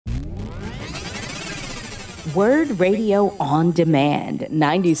Word Radio on Demand,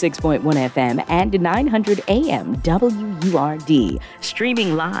 96.1 FM and 900 AM WURD.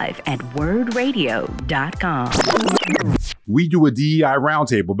 Streaming live at wordradio.com. We do a DEI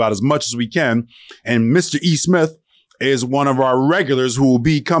Roundtable about as much as we can. And Mr. E. Smith is one of our regulars who will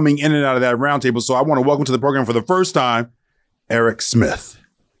be coming in and out of that roundtable. So I want to welcome to the program for the first time, Erik Smith.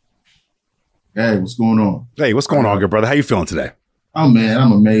 Hey, what's going on? Hey, what's going on, good brother? How you feeling today? Oh, man,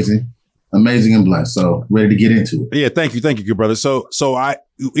 I'm amazing. Amazing and blessed. So ready to get into it. Yeah, thank you, good brother. So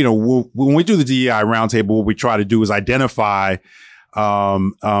when we do the DEI roundtable, what we try to do is identify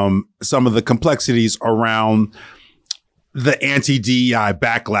some of the complexities around the anti-DEI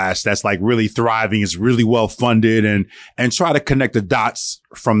backlash that's like really thriving, is really well funded, and try to connect the dots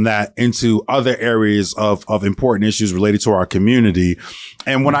from that into other areas of important issues related to our community.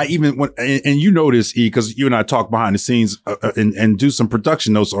 And when and you notice, E, because you and I talk behind the scenes and do some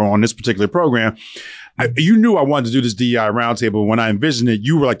production notes on this particular program, you knew I wanted to do this DEI roundtable. When I envisioned it,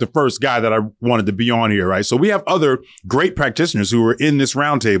 you were like the first guy that I wanted to be on here, right? So we have other great practitioners who are in this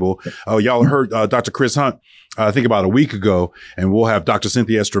roundtable. Y'all heard Dr. Chris Hunt, I think about a week ago, and we'll have Dr.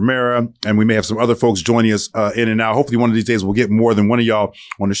 Cynthia Estramera, and we may have some other folks joining us in and out. Hopefully one of these days we'll get more than one of y'all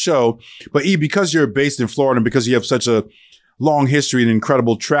on the show. But E, because you're based in Florida and because you have such a long history and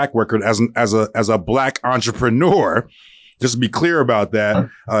incredible track record as a Black entrepreneur, just to be clear about that,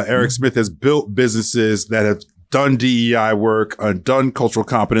 Erik Smith has built businesses that have done DEI work, done cultural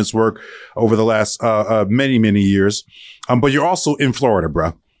competence work over the last many, many years. But you're also in Florida,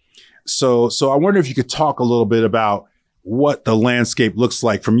 bro. So I wonder if you could talk a little bit about what the landscape looks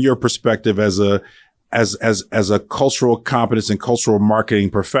like from your perspective as a cultural competence and cultural marketing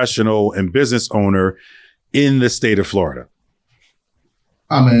professional and business owner in the state of Florida.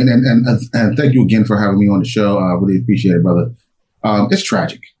 I mean, and thank you again for having me on the show. I really appreciate it, brother. It's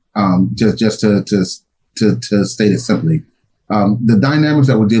tragic. Just to state it simply, the dynamics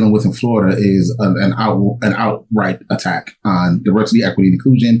that we're dealing with in Florida is an outright attack on diversity, equity, and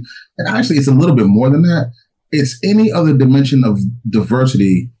inclusion. And actually, it's a little bit more than that. It's any other dimension of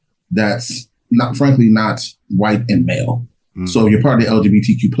diversity that's not white and male. Mm. So you're part of the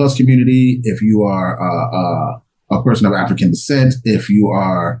LGBTQ plus community. If you are a person of African descent, if you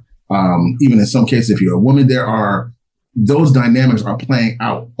are, even in some cases, if you're a woman, those dynamics are playing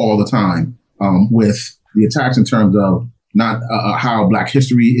out all the time with the attacks in terms of not how Black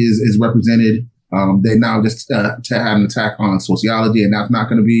history is represented. They now just had an attack on sociology, and that's not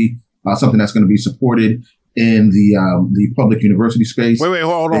going to be something that's going to be supported in the public university space. Wait,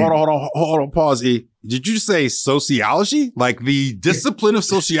 hold on, pause, E. Did you say sociology? Like the discipline of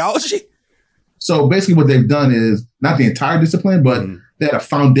sociology? So basically what they've done is not the entire discipline, but they had a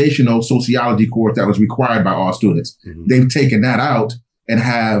foundational sociology course that was required by all students. Mm-hmm. They've taken that out and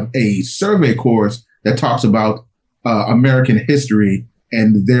have a survey course that talks about American history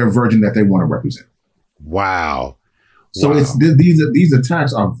and their version that they want to represent. Wow. So it's these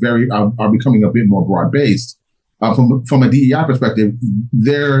attacks are becoming a bit more broad based. From a DEI perspective,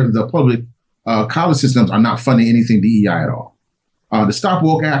 the public college systems are not funding anything DEI at all. The Stop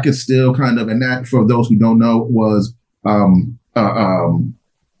Woke Act is still kind of, and that, for those who don't know, was a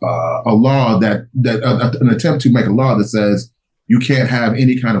law an attempt to make a law that says you can't have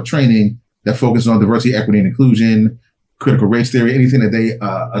any kind of training that focuses on diversity, equity, and inclusion, critical race theory, anything that they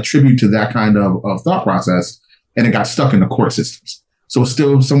attribute to that kind of thought process. And it got stuck in the court systems. So it's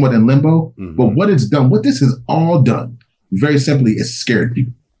still somewhat in limbo. Mm-hmm. But what this has all done, very simply, is scared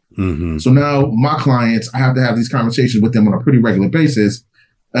people. Mm-hmm. So now my clients, I have to have these conversations with them on a pretty regular basis.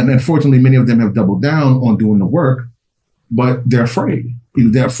 And unfortunately, many of them have doubled down on doing the work, but they're afraid.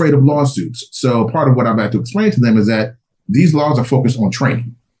 They're afraid of lawsuits. So part of what I've had to explain to them is that these laws are focused on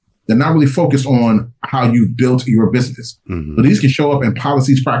training. They're not really focused on how you built your business. Mm-hmm. So these can show up in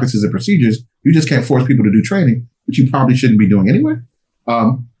policies, practices, and procedures. You just can't force people to do training, which you probably shouldn't be doing anyway.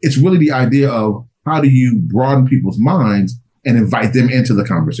 It's really the idea of how do you broaden people's minds and invite them into the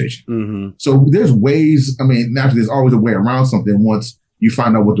conversation. Mm-hmm. So there's ways, naturally there's always a way around something. Once you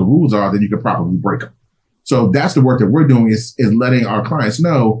find out what the rules are, then you can properly break them. So that's the work that we're doing is letting our clients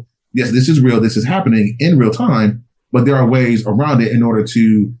know, yes, this is real, this is happening in real time, but there are ways around it in order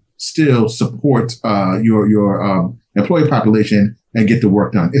to still support your employee population and get the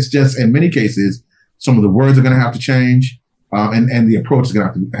work done. It's just, in many cases, some of the words are going to have to change, and the approach is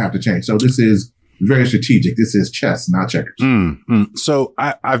going to have to change. So this is very strategic. This is chess, not checkers. So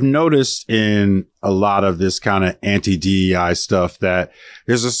I've noticed in a lot of this kind of anti-DEI stuff that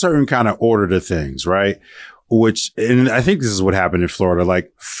there's a certain kind of order to things, right? And I think this is what happened in Florida.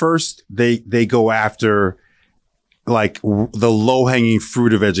 Like first they go after the low hanging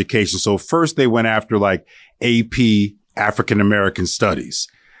fruit of education. So first they went after like AP African American Studies,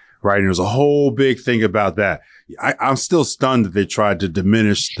 right? And there was a whole big thing about that. I'm still stunned that they tried to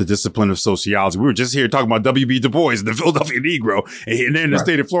diminish the discipline of sociology. We were just here talking about W.B. Du Bois and the Philadelphia Negro, and then in the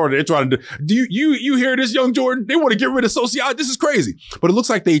state of Florida, they're trying to do you hear this, young Jordan? They want to get rid of sociology. This is crazy. But it looks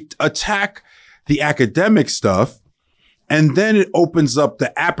like they attack the academic stuff, and then it opens up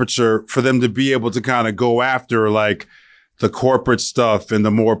the aperture for them to be able to kind of go after like the corporate stuff and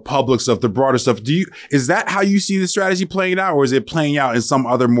the more public stuff, the broader stuff. Is that how you see the strategy playing out, or is it playing out in some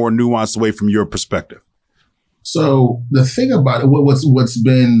other more nuanced way from your perspective? So the thing about it, what's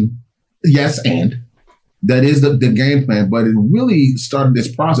been, yes, and that is the game plan, but it really started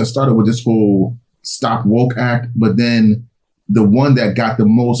with this whole Stop Woke Act, but then the one that got the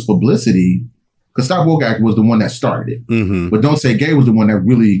most publicity, because Stop Woke Act was the one that started it. Mm-hmm. But Don't Say Gay was the one that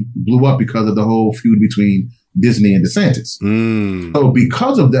really blew up because of the whole feud between Disney and DeSantis. Mm. So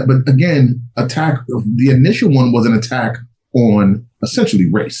because of that, but again, the initial one was an attack on essentially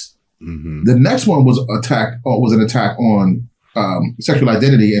race. Mm-hmm. The next one was an attack on sexual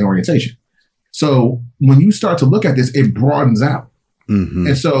identity and orientation. So when you start to look at this, it broadens out. Mm-hmm.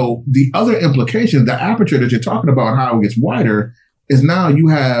 And so the other implication, the aperture that you're talking about, how it gets wider, is now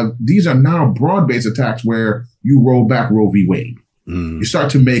these are now broad-based attacks where you roll back Roe v. Wade. Mm. You start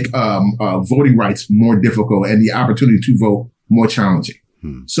to make voting rights more difficult and the opportunity to vote more challenging.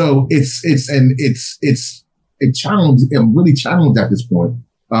 Mm. So I'm really challenged at this point.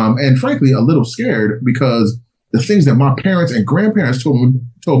 And frankly, a little scared because the things that my parents and grandparents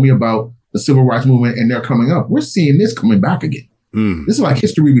told me about the civil rights movement and they're coming up, we're seeing this coming back again. Mm. This is like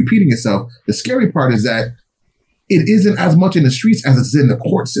history repeating itself. The scary part is that it isn't as much in the streets as it's in the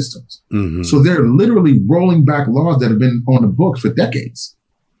court systems. Mm-hmm. So they're literally rolling back laws that have been on the books for decades.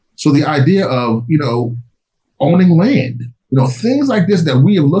 So the idea of, owning land, things like this that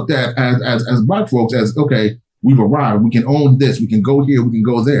we have looked at as Black folks as, okay, we've arrived. We can own this. We can go here. We can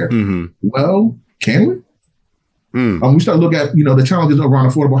go there. Mm-hmm. Well, can we? We start to look at, the challenges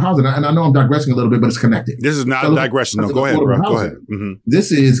around affordable housing. And I know I'm digressing a little bit, but it's connected. This is not a digression. No, go ahead, bro. Go ahead. Mm-hmm.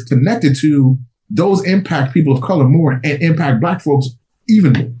 This is connected to those impact people of color more and impact Black folks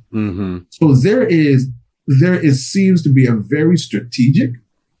even more. Mm-hmm. So there seems to be a very strategic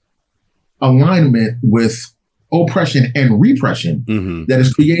alignment with oppression and repression mm-hmm. that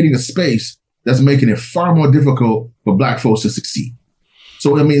is creating a space that's making it far more difficult for Black folks to succeed.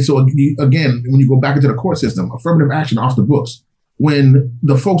 So, again, when you go back into the court system, affirmative action off the books, when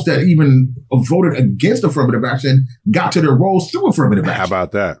the folks that even voted against affirmative action got to their roles through affirmative action. How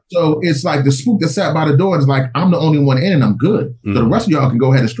about that? So it's like the spook that sat by the door is like, I'm the only one in and I'm good. Mm-hmm. So the rest of y'all can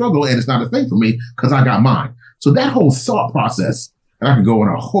go ahead and struggle and it's not a thing for me because I got mine. So that whole thought process, and I can go on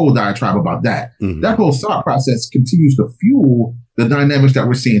a whole diatribe about that, mm-hmm. that whole thought process continues to fuel the dynamics that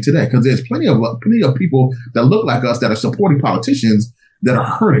we're seeing today, because there's plenty of people that look like us that are supporting politicians that are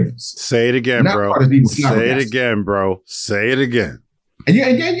hurting us. Say it again, bro. Say it again, bro. Say it again. And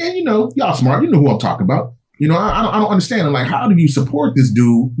y'all smart. You know who I'm talking about. I don't understand. Like, how do you support this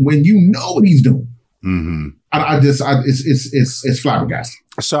dude when you know what he's doing? Mm-hmm. It's flabbergasted.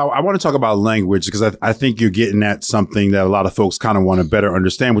 So I want to talk about language because I think you're getting at something that a lot of folks kind of want to better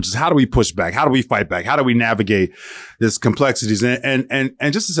understand, which is how do we push back? How do we fight back? How do we navigate this complexities? And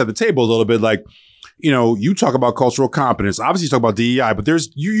just to set the table a little bit, like, you talk about cultural competence. Obviously, you talk about DEI, but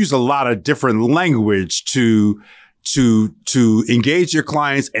you use a lot of different language to engage your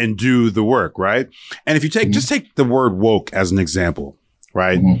clients and do the work, right? And if you just take the word woke as an example,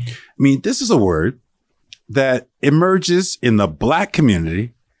 right? Mm-hmm. I mean, this is a word that emerges in the Black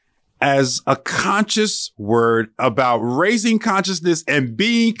community as a conscious word about raising consciousness and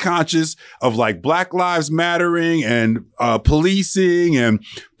being conscious of like Black Lives Mattering and policing and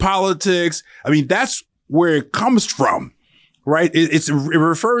politics. I mean, that's where it comes from, right? It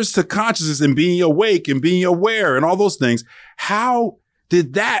refers to consciousness and being awake and being aware and all those things. How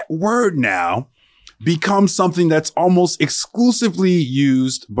did that word now become something that's almost exclusively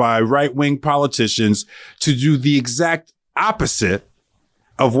used by right-wing politicians to do the exact opposite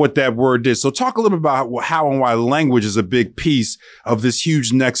of what that word is? So talk a little bit about how and why language is a big piece of this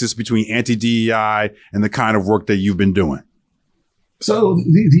huge nexus between anti-DEI and the kind of work that you've been doing. So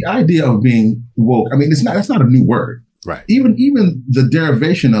the idea of being woke, I mean, that's not a new word. Right. Even the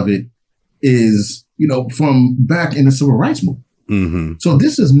derivation of it is, from back in the civil rights movement. Mm-hmm. So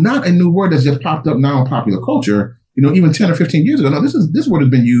this is not a new word that's just popped up now in popular culture, even 10 or 15 years ago. No, this word has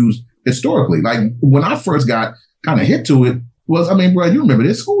been used historically. Like when I first got kind of hit to it was, bro, you remember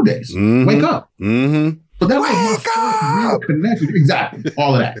this, school days. Mm-hmm. Wake up. Mm-hmm. So that was my first real connection. Exactly.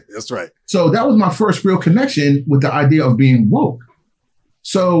 All of that. That's right. So that was my first real connection with the idea of being woke.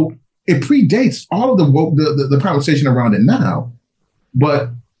 So it predates all of the woke, the conversation around it now. But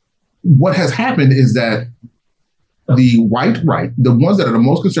what has happened is that the white right, the ones that are the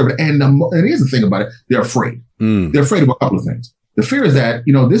most conservative, and here's the thing about it, they're afraid. They're afraid of a couple of things. The fear is that,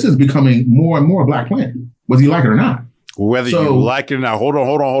 this is becoming more and more a black planet, whether you like it or not. Whether you like it or not. Hold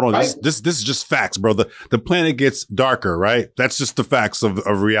on. Right? This is just facts, bro. The planet gets darker, right? That's just the facts of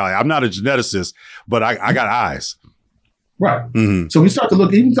reality. I'm not a geneticist, but I got eyes. Right. Mm-hmm. So we start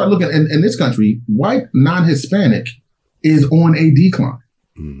looking in this country, white non-Hispanic is on a decline.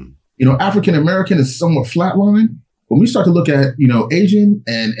 Mm-hmm. African American is somewhat flatline. When we start to look at, Asian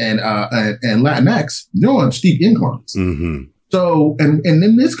and Latinx, they're on steep inclines. Mm-hmm. So, and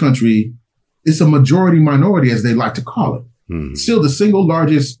in this country, it's a majority minority, as they like to call it. Mm-hmm. Still, the single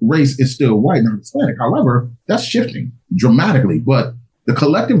largest race is still white, not Hispanic. However, that's shifting dramatically. But the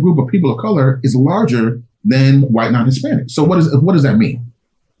collective group of people of color is larger than white non-Hispanic. So what does that mean?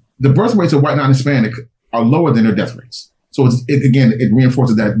 The birth rates of white non-Hispanic are lower than their death rates. So it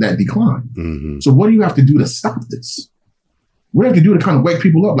reinforces that decline. Mm-hmm. So what do you have to do to stop this? What do you have to do to kind of wake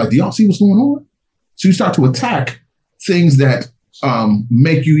people up? Like, do y'all see what's going on? So you start to attack things that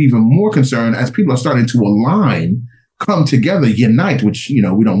make you even more concerned as people are starting to align, come together, unite, which, we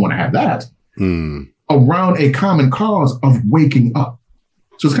don't want to have that, around a common cause of waking up.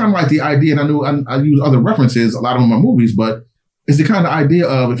 So it's kind of like the idea, and I use other references, a lot of them are movies, but it's the kind of idea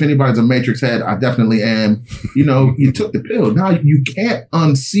of, if anybody's a Matrix head, I definitely am. You took the pill. Now you can't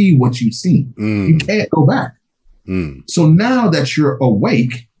unsee what you've seen. You can't go back. So now that you're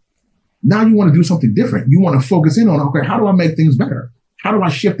awake, now you want to do something different. You want to focus in on, okay, how do I make things better? How do I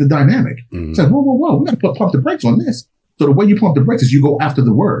shift the dynamic? It's like, whoa, we got to pump the brakes on this. So the way you pump the brakes is you go after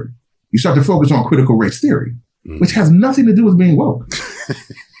the word. You start to focus on critical race theory, which has nothing to do with being woke.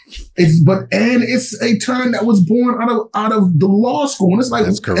 It's a term that was born out of the law school. And it's like,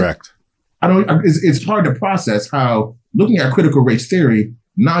 that's correct. It's hard to process how looking at critical race theory,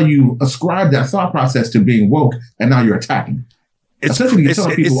 now you ascribe that thought process to being woke, and now you're attacking. Essentially, you're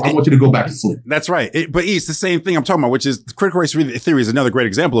telling people, I want you to go back to sleep. That's right. But it's the same thing I'm talking about, which is critical race theory is another great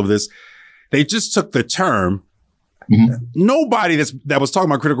example of this. They just took the term. Mm-hmm. Nobody that was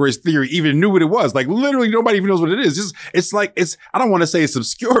talking about critical race theory even knew what it was. Like, literally nobody even knows what it is. I don't want to say it's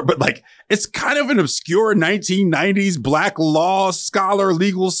obscure, but like, it's kind of an obscure 1990s black law scholar,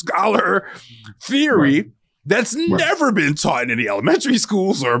 legal scholar theory that's never been taught in any elementary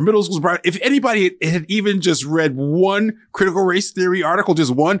schools or middle schools. If anybody had even just read one critical race theory article,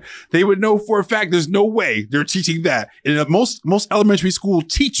 just one, they would know for a fact there's no way they're teaching that. And most elementary school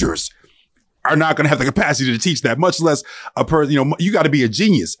teachers are not going to have the capacity to teach that, much less a person. You got to be a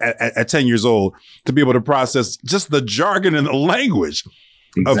genius at 10 years old to be able to process just the jargon and the language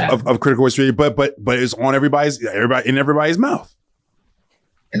of critical race theory. But it's on everybody's mouth.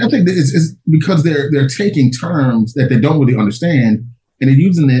 And I think that it's because they're taking terms that they don't really understand, and they're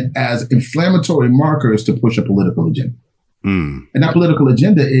using it as inflammatory markers to push a political agenda. And that political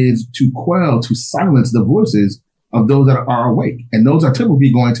agenda is to silence the voices of those that are awake. And those are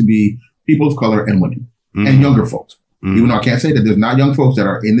typically going to be people of color and women and younger folks. Even though I can't say that there's not young folks that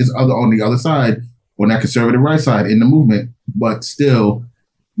are on the other side, on that conservative right side in the movement, but still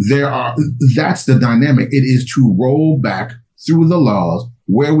that's the dynamic. It is to roll back through the laws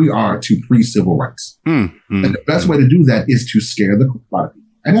where we are to pre-civil rights. And the best way to do that is to scare the crap out of people.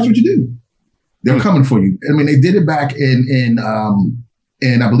 And that's what you do. They're coming for you. I mean, they did it back in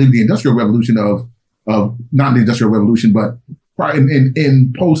I believe the Industrial Revolution of not the Industrial Revolution, but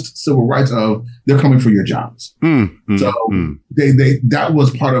in post-civil rights of they're coming for your jobs. That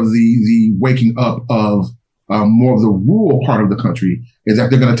was part of the waking up of more of the rural part of the country, is that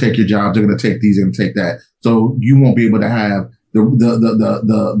they're going to take your jobs, they're going to take these, they're going to take that. So you won't be able to have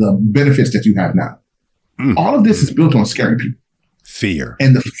the benefits that you have now. All of this is built on scaring people. Fear.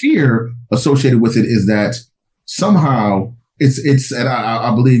 And the fear associated with it is that somehow it's and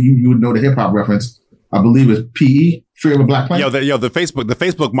I believe you would know the hip hop reference. I believe it's PE, Fear of a Black Planet. The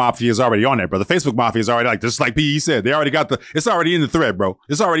Facebook mafia is already on there, bro. The Facebook mafia is already just like PE said. They already got it's already in the thread, bro.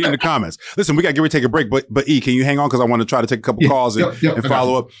 It's already in the comments. Listen, we got to get ready to take a break, but E, can you hang on? Because I want to try to take a couple calls and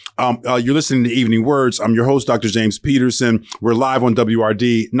follow up. You're listening to Evening WURDs. I'm your host, Dr. James Peterson. We're live on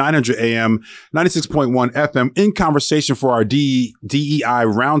WRD, 900 AM, 96.1 FM, in conversation for our DEI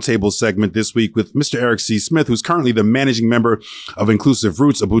Roundtable segment this week with Mr. Erik C. Smith, who's currently the managing member of Inclusive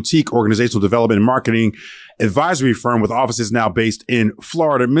Roots, a boutique organizational development and marketing advisory firm with offices now based in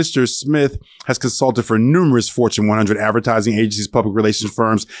Florida. Mr. Smith has consulted for numerous Fortune 100 advertising agencies, public relations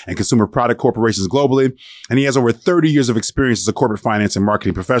firms, and consumer product corporations globally. And he has over 30 years of experience as a corporate finance and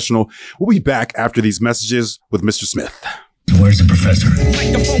marketing professional. We'll be back after these messages with Mr. Smith. Where's the professor?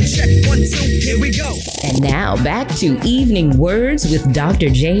 Microphone check, 1, 2, here we go. And now back to Evening Words with Dr.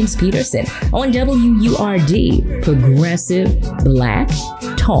 James Peterson on WURD, Progressive Black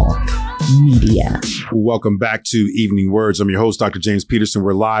Talk Media. Welcome back to Evening Words. I'm your host, Dr. James Peterson.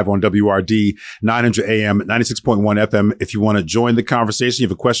 We're live on WRD 900 AM, 96.1 FM. If you want to join the conversation, you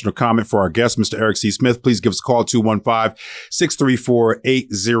have a question or comment for our guest, Mr. Erik C. Smith, please give us a call,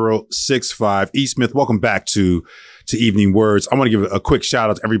 215-634-8065. E. Smith, welcome back to Evening Words. I want to give a quick shout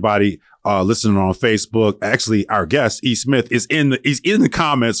out to everybody listening on Facebook. Actually, our guest, E. Smith, is in the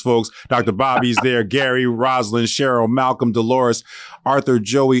comments, folks. Dr. Bobby's there, Gary, Rosalind, Cheryl, Malcolm, Dolores, Arthur,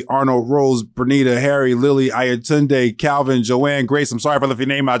 Joey, Arnold, Rose, Bernita, Harry, Lily, Ayatunde, Calvin, Joanne, Grace. I'm sorry if I left your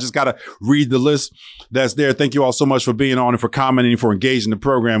name out. I just got to read the list that's there. Thank you all so much for being on and for commenting, for engaging the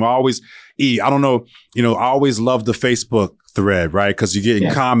program. I don't know, I always love the Facebook thread, right? Because you're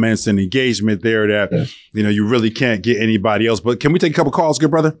getting comments and engagement there that, you really can't get anybody else. But can we take a couple calls,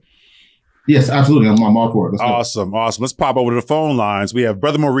 good brother? Yes, absolutely. I'm all for it. Awesome. Let's pop over to the phone lines. We have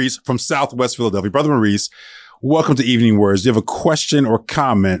Brother Maurice from Southwest Philadelphia. Brother Maurice, welcome to Evening Words. Do you have a question or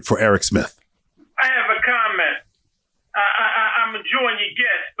comment for Erik Smith? I have a comment. I'm enjoying your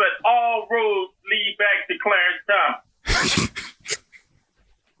guest, but all roads lead back to Clarence Thomas.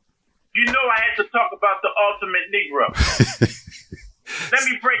 I had to talk about the ultimate Negro. Let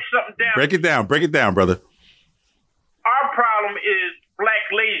me break something down. Break it down, brother. Our problem is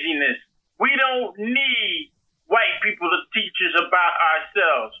black laziness. We don't need white people to teach us about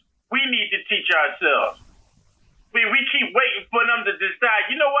ourselves. We need to teach ourselves. We keep waiting for them to decide,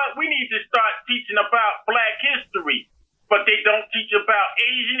 you know what, we need to start teaching about black history. But they don't teach about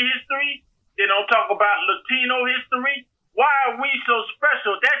Asian history. They don't talk about Latino history. Why are we so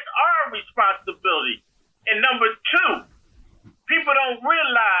special? That's our responsibility. And number two, people don't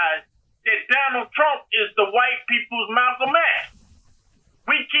realize that Donald Trump is the white people's Malcolm X.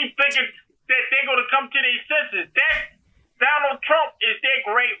 We keep thinking that they're going to come to their senses. Donald Trump is their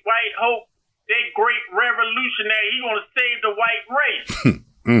great white hope, their great revolutionary. He's going to save the white race.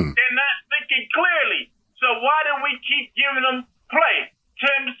 They're not thinking clearly. So why do we keep giving them play?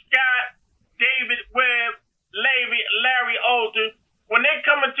 Tim Scott, David Webb, Larry Alden, when they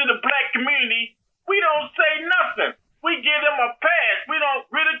come into the black community, we don't say nothing. We give them a pass. We don't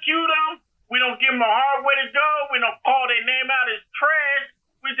ridicule them. We don't give them a hard way to go. We don't call their name out as trash.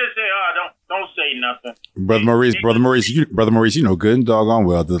 We just say, don't say nothing. Brother Maurice, you know good and doggone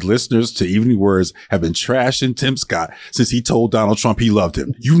well the listeners to Evening Words have been trashing Tim Scott since he told Donald Trump he loved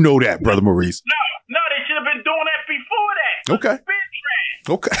him. You know that, Brother Maurice. No, they should have been doing that before that. Okay. It's been trash.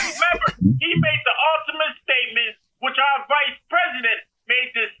 Okay. Remember, he made the ultimate statement, which our vice president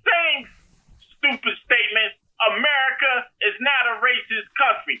made the same stupid statement. America is not a racist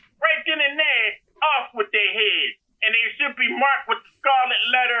country. Right then and there, off with their heads. And they should be marked with the scarlet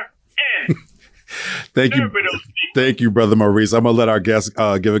letter N. Thank you, Brother Maurice. I'm going to let our guest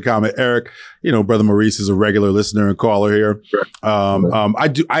give a comment. Erik, Brother Maurice is a regular listener and caller here.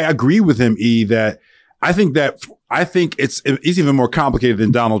 I agree with him, E, that I think it's even more complicated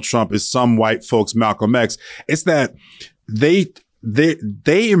than Donald Trump is some white folks Malcolm X. It's that they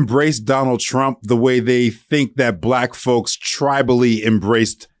embrace Donald Trump the way they think that black folks tribally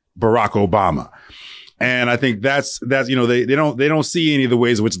embraced Barack Obama. And I think that's they don't see any of the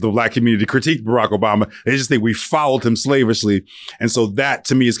ways in which the black community critiqued Barack Obama. They just think we followed him slavishly. And so that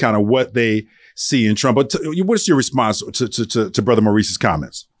to me is kind of what they see in Trump. But what's your response to Brother Maurice's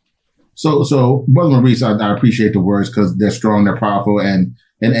comments? So Brother Maurice, I appreciate the words because they're strong, they're powerful, and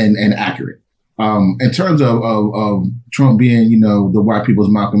accurate. In terms of Trump being, the white people's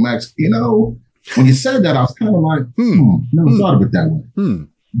Malcolm X, when you said that, I was kind of like, never thought of it that way.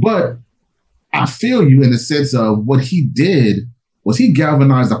 But I feel you in the sense of what he did was he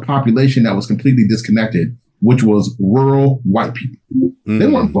galvanized a population that was completely disconnected, which was rural white people. They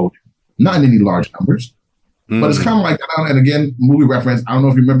weren't voting, not in any large numbers. But it's kind of like, and again, movie reference, I don't know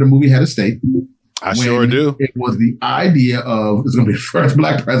if you remember the movie Head of State. I sure do. It was the idea of it's going to be the first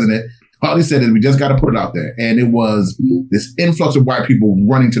black president. All he said is we just got to put it out there. And it was this influx of white people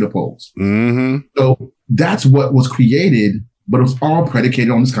running to the polls. So that's what was created, but it was all predicated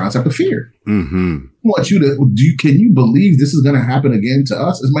on this concept of fear. I want you to, can you believe this is going to happen again to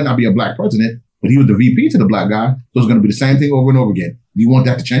us? This might not be a black president, but he was the VP to the black guy. So it's going to be the same thing over and over again. Do you want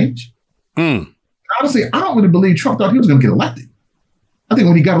that to change? Honestly, I don't really believe Trump thought he was going to get elected. I think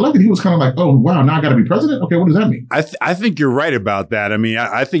when he got elected, he was kind of like, oh, wow, now I got to be president? Okay, what does that mean? I think you're right about that. I mean,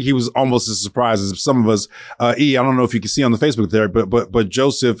 I think he was almost as surprised as some of us. I don't know if you can see on the Facebook there, but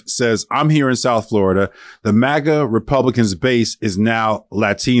Joseph says, I'm here in South Florida. The MAGA Republicans' base is now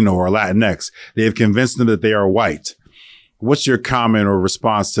Latino or Latinx. They have convinced them that they are white. What's your comment or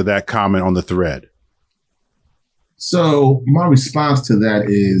response to that comment on the thread? So my response to that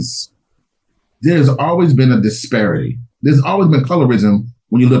is there's always been a disparity. There's always been colorism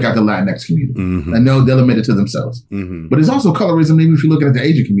when you look at the Latinx community. Mm-hmm. I know they'll admit it to themselves. Mm-hmm. But there's also colorism even if you look at the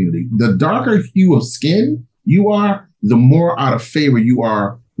Asian community. The darker hue of skin you are, the more out of favor you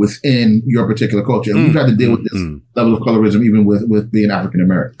are within your particular culture. And we've had to deal with this level of colorism even with being African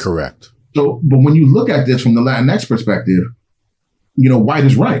American. Correct. So, but when you look at this from the Latinx perspective, white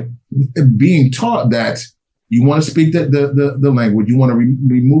is right. Being taught that you want to speak the language. You want to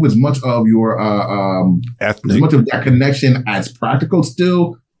remove as much of your ethnic, as much of that connection as practical.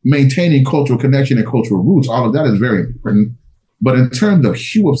 Still maintaining cultural connection and cultural roots. All of that is very important. But in terms of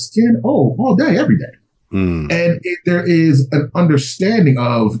hue of skin, all day, every day. And there is an understanding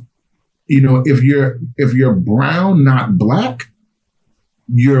of, if you're brown, not black,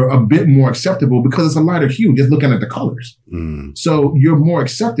 you're a bit more acceptable because it's a lighter hue. Just looking at the colors, so you're more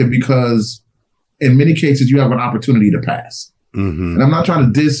accepted because. In many cases, you have an opportunity to pass. Mm-hmm. And I'm not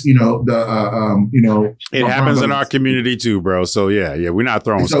trying to diss, it happens in our community too, bro. So yeah, we're not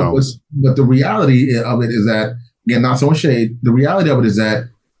throwing stones. But the reality of it is that, again, not so much shade. The reality of it is that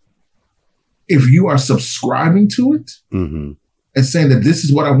if you are subscribing to it and saying that this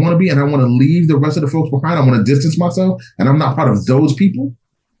is what I want to be, and I want to leave the rest of the folks behind, I want to distance myself, and I'm not part of those people,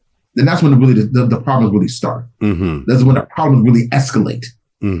 then that's when the problems really start. Mm-hmm. That's when the problems really escalate.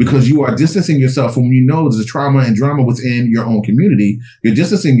 Because you are distancing yourself from, there's a trauma and drama within your own community. You're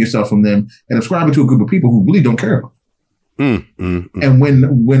distancing yourself from them and subscribing to a group of people who really don't care about you. And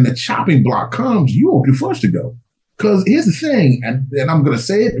when the chopping block comes, you will be first to go. Because here's the thing, and I'm going to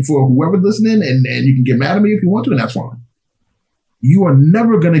say it for whoever's listening, and you can get mad at me if you want to, and that's fine. You are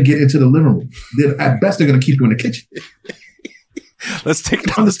never going to get into the living room. At best, they're going to keep you in the kitchen. Let's take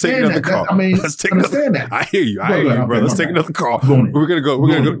another call. That. I hear you, bro. Let's take another call. We're gonna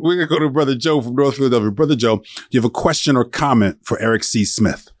go to Brother Joe from North Philadelphia. Brother Joe, do you have a question or comment for Erik C.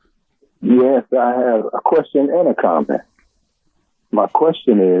 Smith? Yes, I have a question and a comment. My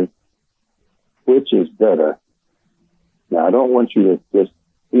question is, which is better? Now, I don't want you to just,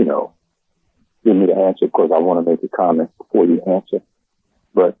 give me the answer because I want to make a comment before you answer.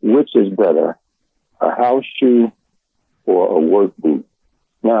 But which is better, a house shoe or a work boot?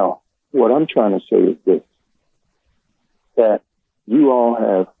 Now, what I'm trying to say is this, that you all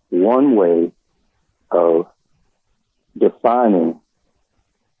have one way of defining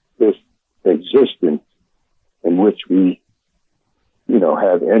this existence in which we,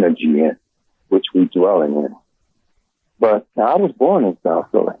 have energy in, which we dwelling in. But now I was born in South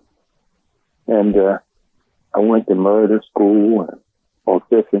Philly, and I went to murder school and on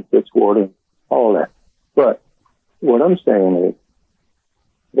Fifth and Fitzwater, all that. But what I'm saying is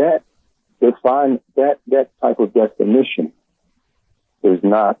that that type of definition is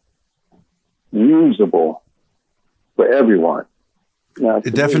not usable for everyone. Now,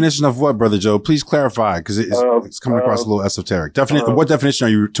 the definition of what, Brother Joe? Please clarify, because it's coming across a little esoteric. What definition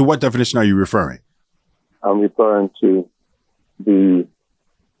are you referring? I'm referring to the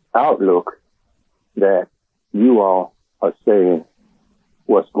outlook that you all are saying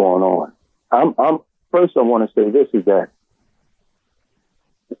what's going on. First, I want to say this is that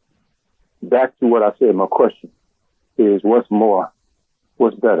back to what I said, my question is what's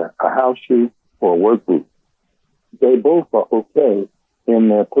better, a house shoe or a work boot? They both are okay in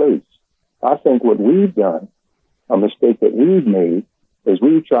their place. I think what we've done, a mistake that we've made, is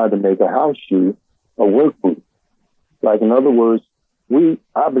we've tried to make a house shoe a work boot. Like, in other words,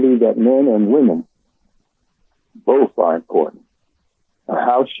 I believe that men and women both are important. A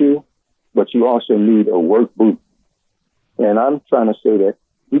house shoe, but you also need a work boot. And I'm trying to say that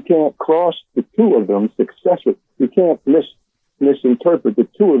you can't cross the two of them successfully. You can't misinterpret the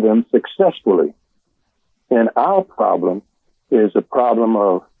two of them successfully. And our problem is a problem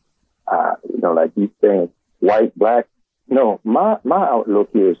of, like you saying, white, black. No, my outlook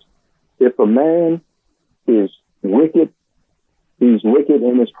is, if a man is wicked, he's wicked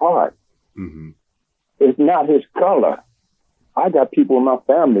in his heart. Mm-hmm. It's not his color. I got people in my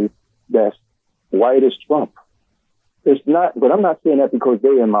family that's white as Trump. It's not, but I'm not saying that because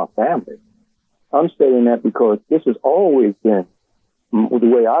they're in my family. I'm saying that because this has always been the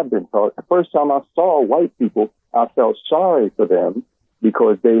way I've been taught. The first time I saw white people, I felt sorry for them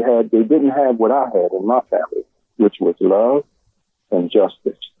because they didn't have what I had in my family, which was love, and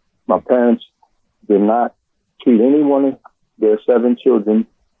justice. My parents did not treat any one of their 7 children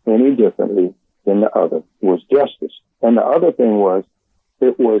any differently than the other. It was justice. And the other thing was,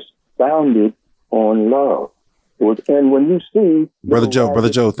 it was founded on love. And when you see Brother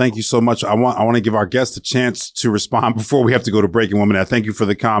Joe, thank you so much. I want to give our guests a chance to respond before we have to go to break in 1 minute. I thank you for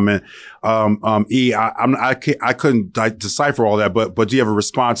the comment. I couldn't decipher all that, but do you have a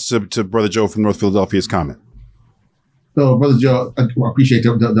response to Brother Joe from North Philadelphia's comment? So, Brother Joe, I appreciate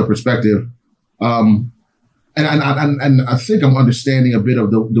the perspective. And I think I'm understanding a bit of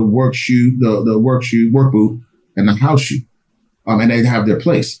the work boot and the house shoe. And they have their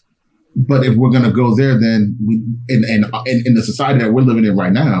place. But if we're going to go there, then in the society that we're living in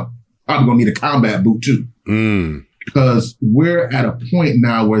right now, I'm going to need a combat boot too. Because we're at a point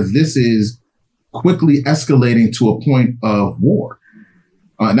now where this is quickly escalating to a point of war.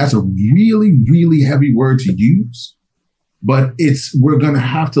 And that's a really, really heavy word to use. But we're going to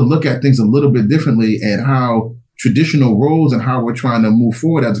have to look at things a little bit differently, and how traditional roles and how we're trying to move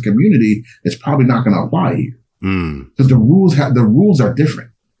forward as a community is probably not going to apply here. Because the rules are different.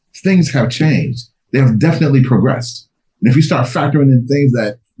 Things have changed. They have definitely progressed. And if you start factoring in things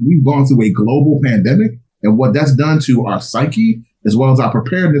that we've gone through a global pandemic and what that's done to our psyche, as well as our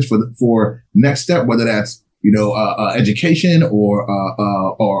preparedness for next step, whether that's, education or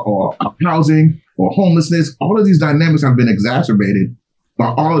housing or homelessness, all of these dynamics have been exacerbated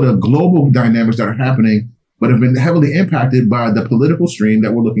by all of the global dynamics that are happening, but have been heavily impacted by the political stream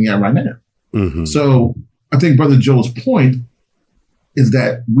that we're looking at right now. Mm-hmm. So I think Brother Joe's point is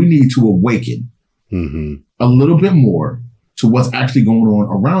that we need to awaken a little bit more to what's actually going on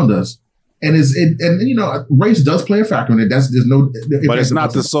around us. And race does play a factor in it. But it's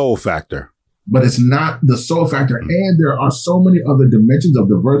not the sole factor. But it's not the sole factor. And there are so many other dimensions of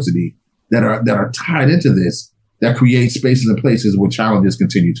diversity that are tied into this that create spaces and places where challenges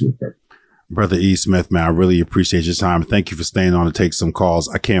continue to occur. Brother E. Smith, man, I really appreciate your time. Thank you for staying on to take some calls.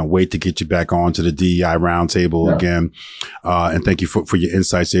 I can't wait to get you back on to the DEI Roundtable again. And thank you for your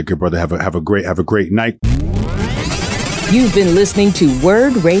insights here, good brother. Have a great night. You've been listening to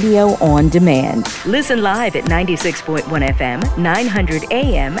Word Radio on Demand. Listen live at 96.1 FM, 900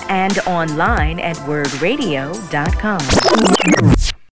 AM, and online at wordradio.com.